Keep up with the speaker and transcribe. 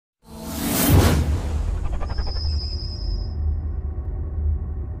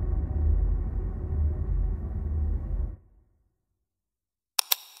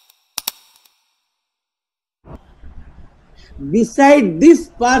beside this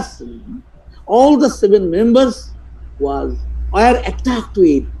person, all the 7 members were attacked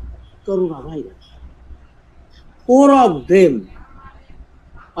with coronavirus. 4 of them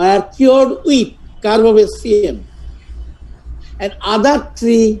were cured with carbamazepine, and other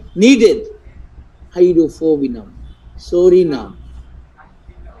 3 needed hydrophobinum, sorinum,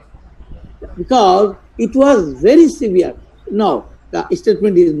 because it was very severe. No, the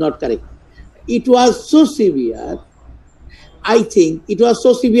statement is not correct. It was so severe. I think it was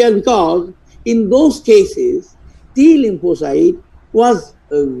so severe because in those cases, T lymphocyte was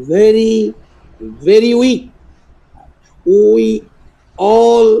very, very weak. We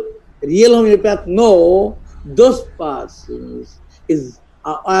all real homeopaths know those persons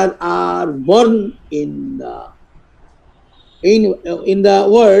are born in the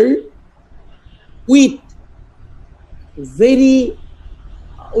world with the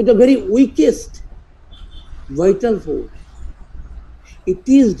very weakest vital force. It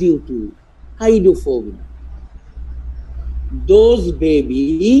is due to hydrophobia. Those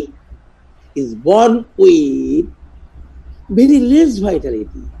baby is born with very less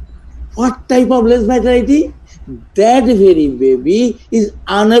vitality. What type of less vitality? That very baby is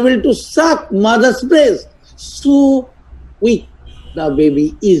unable to suck mother's breast. So weak the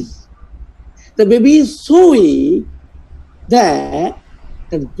baby is. The baby is so weak that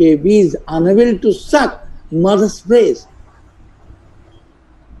the baby is unable to suck mother's breast.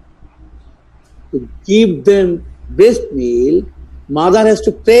 To give them breast milk, mother has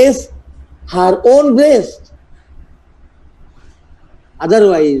to press her own breast.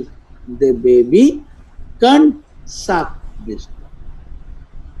 Otherwise, the baby can't suck breast.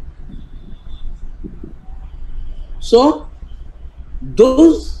 So,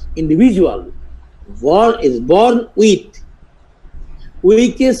 those individuals is born with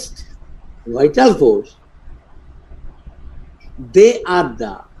weakest vital force, they are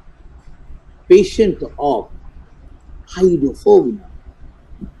the patient of hydrophobia.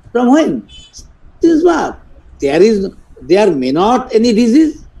 From when? This what? There may not any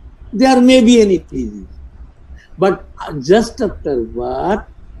disease, there may be any disease. But just after birth,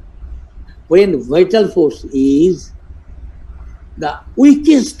 when vital force is the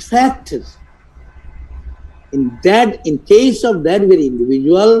weakest factor, in case of that very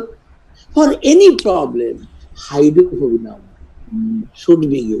individual, for any problem, hydrophobia should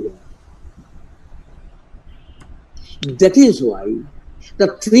be given. That is why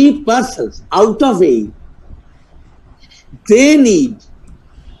the 3 persons out of 8, they need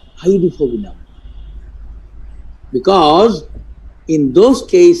hydrophobia. Because in those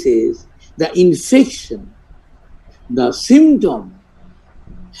cases, the infection, the symptom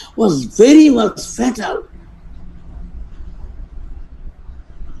was very much fatal.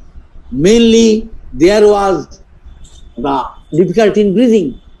 Mainly, there was the difficulty in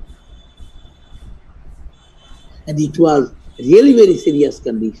breathing. And it was really very serious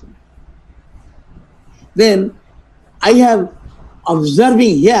condition. Then, I have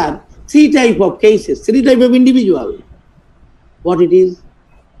observing here 3 type of cases, 3 type of individual. What it is?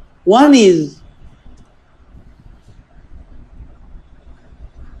 One is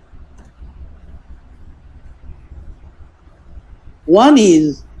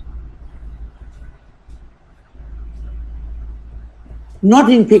not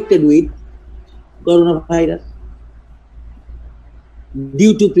infected with coronavirus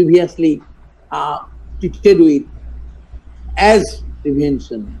due to previously treated with as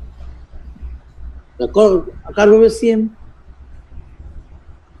prevention the carbamazepine.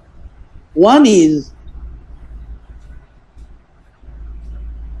 One is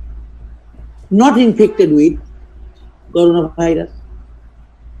not infected with coronavirus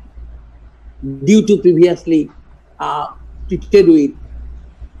due to previously treated with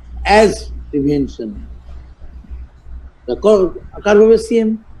as prevention the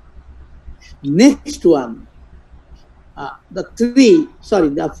carbamazepine. Next one,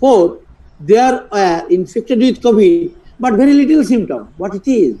 the 4, they are infected with COVID, but very little symptom. What it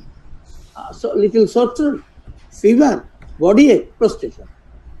is? So little sore throat, fever, body ache, prostration.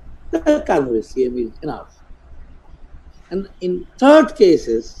 The carbamazepine is enough. And in 3rd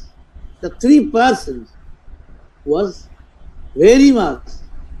cases, the 3 persons was very much,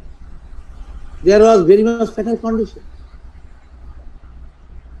 there was very much fatal condition.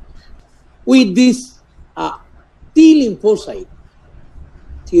 With this T lymphocyte,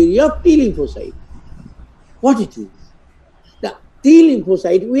 theory of T lymphocyte, what it is? The T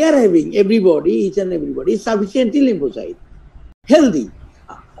lymphocyte, we are having everybody, each and everybody, sufficient T lymphocyte, healthy,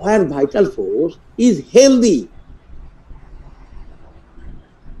 where vital force is healthy.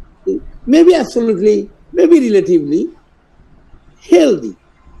 Maybe absolutely, maybe relatively, healthy.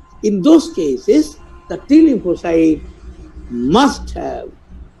 In those cases, the T lymphocyte must have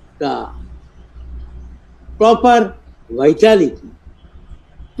the proper vitality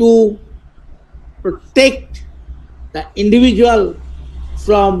to protect the individual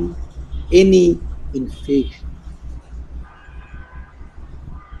from any infection.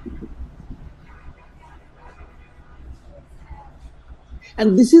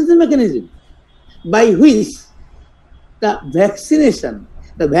 And this is the mechanism by which the vaccine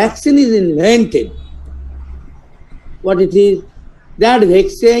is invented. What it is? That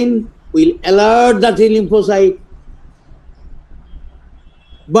vaccine will alert the T lymphocyte.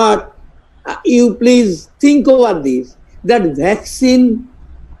 But you please think over this, that vaccine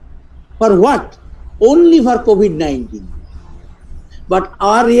for what? Only for COVID-19. But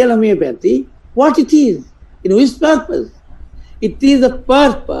our real homeopathy, what it is? In which purpose? It is a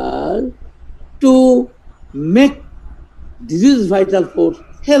purpose to make disease vital force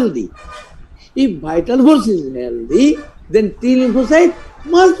healthy. If vital force is healthy, then T lymphocyte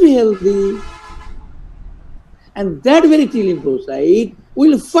must be healthy. And that very T lymphocyte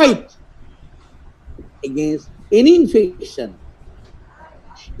will fight against any infection.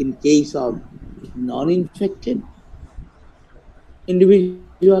 In case of non-infected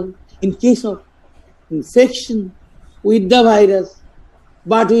individual, in case of infection with the virus,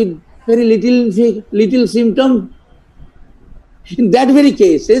 but with very little symptom, in that very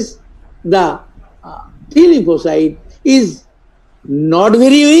cases, the T lymphocyte is not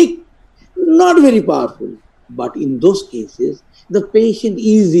very weak, not very powerful. But in those cases, the patient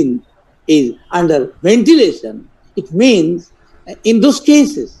is under ventilation. It means in those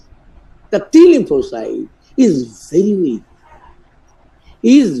cases, the T lymphocyte is very weak.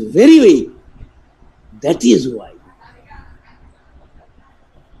 He is very weak. That is why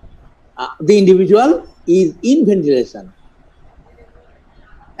the individual is in ventilation.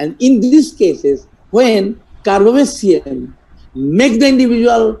 And in these cases, when carbamazepine makes the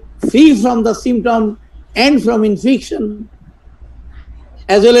individual free from the symptom and from infection,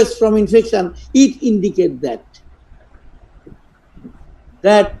 as well as from infection, it indicates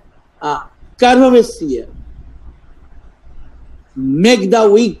that carbamazepine make the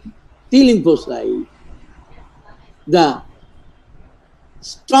weak T lymphocyte the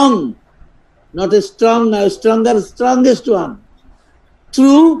strong, not a strong, strongest one,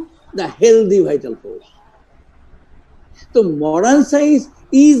 through the healthy vital force. So modern science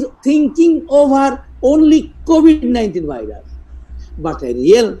is thinking over only COVID-19 virus, but the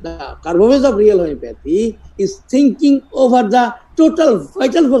carbamazepine of real homeopathy is thinking over the total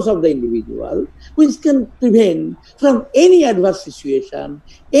vital force of the individual, which can prevent from any adverse situation,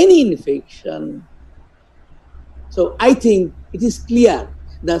 any infection. So I think it is clear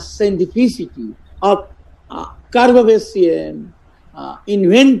the scientificity of carbamazepine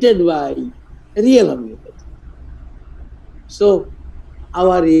invented by real homeopathy. So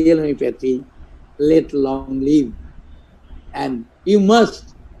our real homeopathy, let long live, and you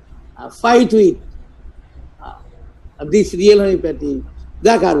must fight with this real homeopathy, the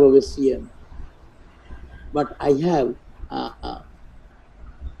carbamazepine. But I have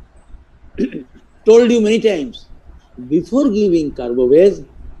told you many times, before giving carbamazepine,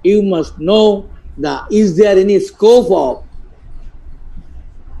 you must know is there any scope of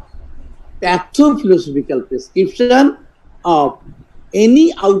pathophilosophical prescription of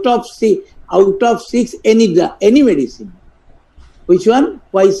any out of six any medicine. Which one?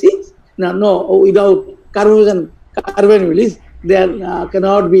 Why 6? No, without carbamazepine, there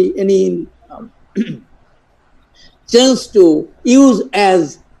cannot be any chance to use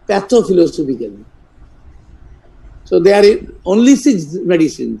as pathophilosophically. So there is only 6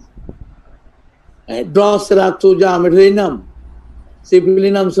 medicines. Drosera, Tuja, Medrinum,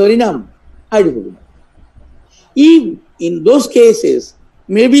 Cipilinum, Sorinum, Hydrophobinum. If in those cases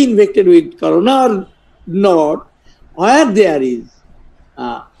may be infected with corona or not, where there is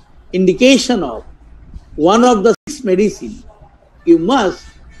indication of one of the 6 medicines, you must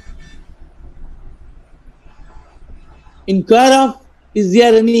inquire of, is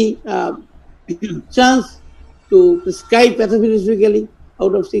there any chance to prescribe pathophilosophically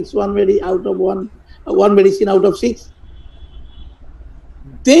out of 6, one medicine out of 6?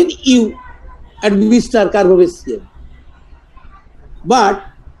 Then you administer carbamazepine. But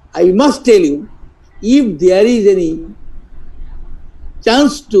I must tell you, if there is any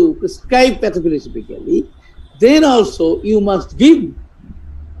chance to prescribe pathophilosophically, then also you must give.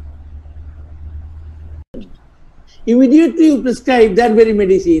 Immediately you prescribe that very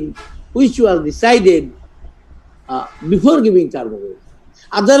medicine which was decided before giving carbamazepine.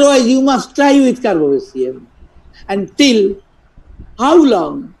 Otherwise, you must try with carbamazepine until how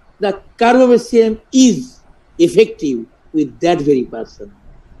long the carbamazepine is effective with that very person.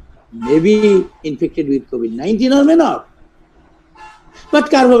 Maybe infected with COVID-19 or may not. But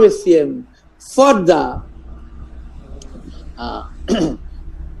carbamazepine for the uh,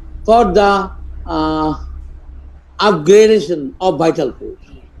 for the upgradation of vital force.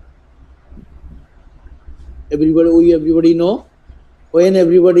 Everybody know when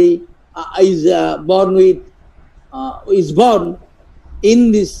everybody is born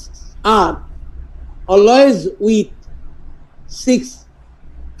in this earth always with 6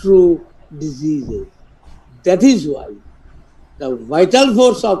 true diseases. That is why the vital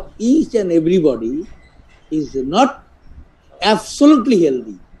force of each and everybody is not absolutely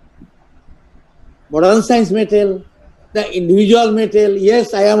healthy. Modern science may tell, the individual may tell,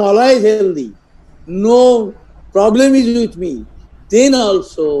 yes, I am always healthy. No problem is with me. Then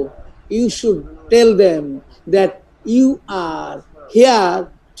also you should tell them that you are here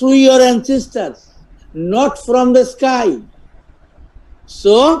through your ancestors, not from the sky.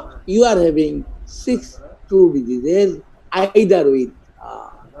 So you are having 6 true diseases, either with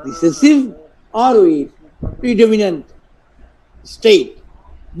recessive or with predominant state.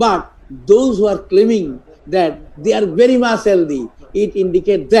 But those who are claiming that they are very much healthy, it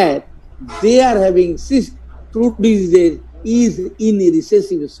indicates that they are having 6 true diseases is in a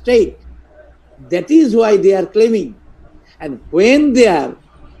recessive state. That is why they are claiming. And when they are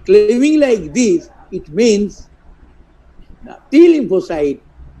claiming like this, it means the T lymphocyte,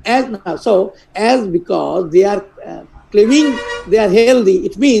 as because they are claiming they are healthy,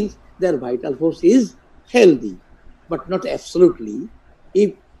 it means their vital force is healthy, but not absolutely.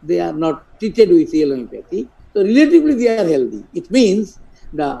 If they are not treated with real homeopathy, so relatively they are healthy. It means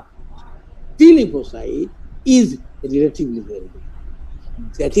the T lymphocyte is relatively healthy.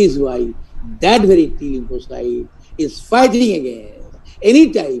 That is why that very T lymphocyte is fighting against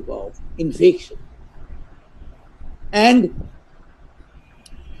any type of infection.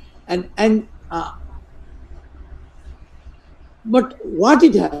 But what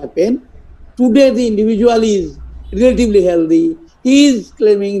it happened, today the individual is relatively healthy. He is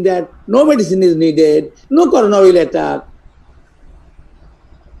claiming that no medicine is needed, no corona will attack.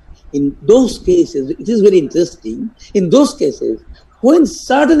 In those cases, it is very interesting, in those cases, when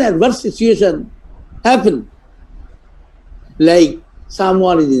certain adverse situation happen, like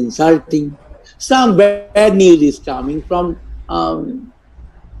someone is insulting, some bad news is coming from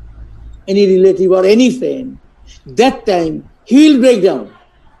any relative or any friend, that time he will break down.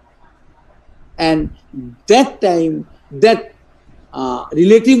 And that time, that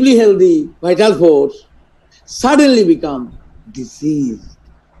relatively healthy vital force suddenly become diseased.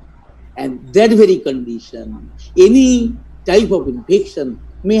 And that very condition, any type of infection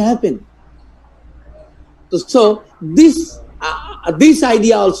may happen. So this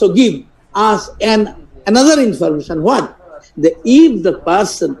idea also gives us another information. What? If the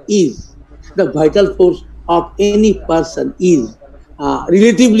person is, the vital force of any person is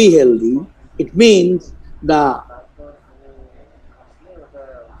relatively healthy, it means the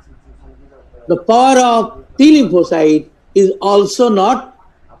power of T lymphocyte is also not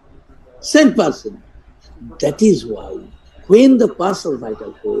same person. That is why when the person's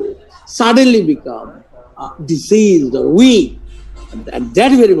vital force suddenly become diseased or weak, at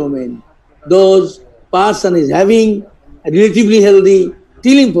that very moment, those person is having a relatively healthy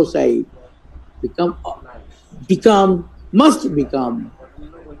T lymphocyte must become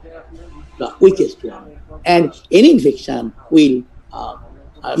the weakest one, and any infection will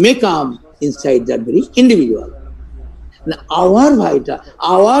may come inside that very individual. Now, our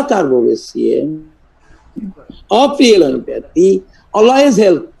carbamazepine of real homeopathy always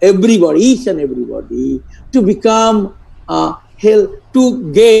help everybody, each and everybody, to become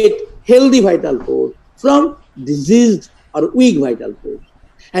to get healthy vital force from diseased or weak vital force.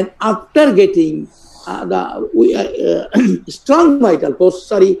 And after getting strong vital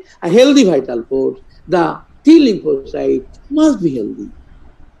force, a healthy vital force, the T lymphocyte must be healthy.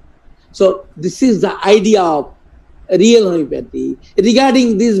 So this is the idea of real homeopathy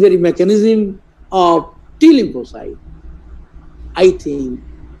regarding this very mechanism of T lymphocyte. I think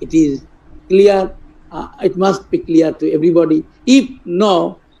it is clear. It must be clear to everybody. If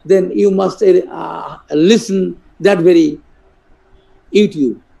no, then you must listen that very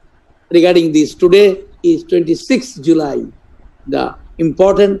YouTube regarding this. Today is 26th July. The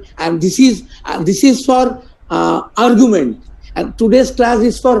important, and this is for argument. And today's class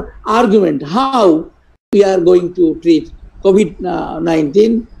is for argument. How we are going to treat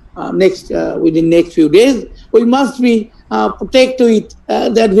COVID-19 within next few days. We must be protect to it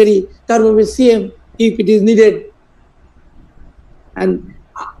that very carbamazepine if it is needed. And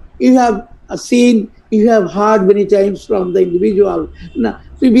you have seen, you have heard many times from the individual. Now,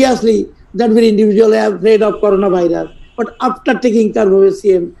 previously, that very individual have afraid of coronavirus, but after taking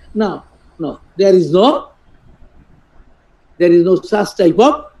carbamazepine, no, there is no such type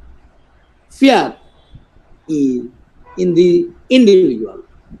of fear in the individual.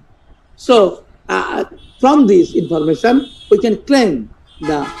 So, from this information, we can claim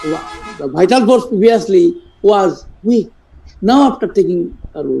the vital force previously was weak. Now, after taking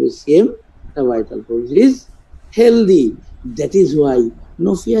carbamazepine, the vital force is healthy. That is why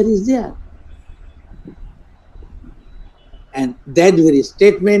no fear is there. And that very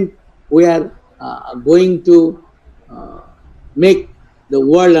statement we are going to make the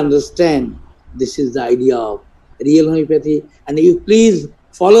world understand this is the idea of real homeopathy. And you please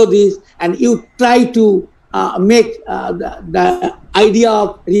follow this and you try to make the idea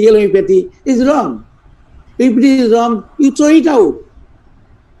of real homeopathy is wrong. If it is wrong, you throw it out.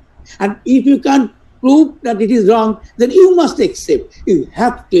 And if you can't prove that it is wrong, then you must accept, you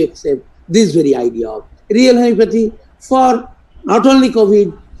have to accept this very idea of real homeopathy for not only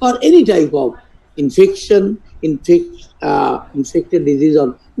COVID, for any type of infection, infected disease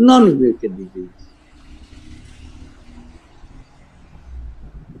or non-infected disease.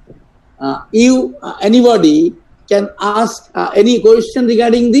 Anybody can ask any question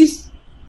regarding this?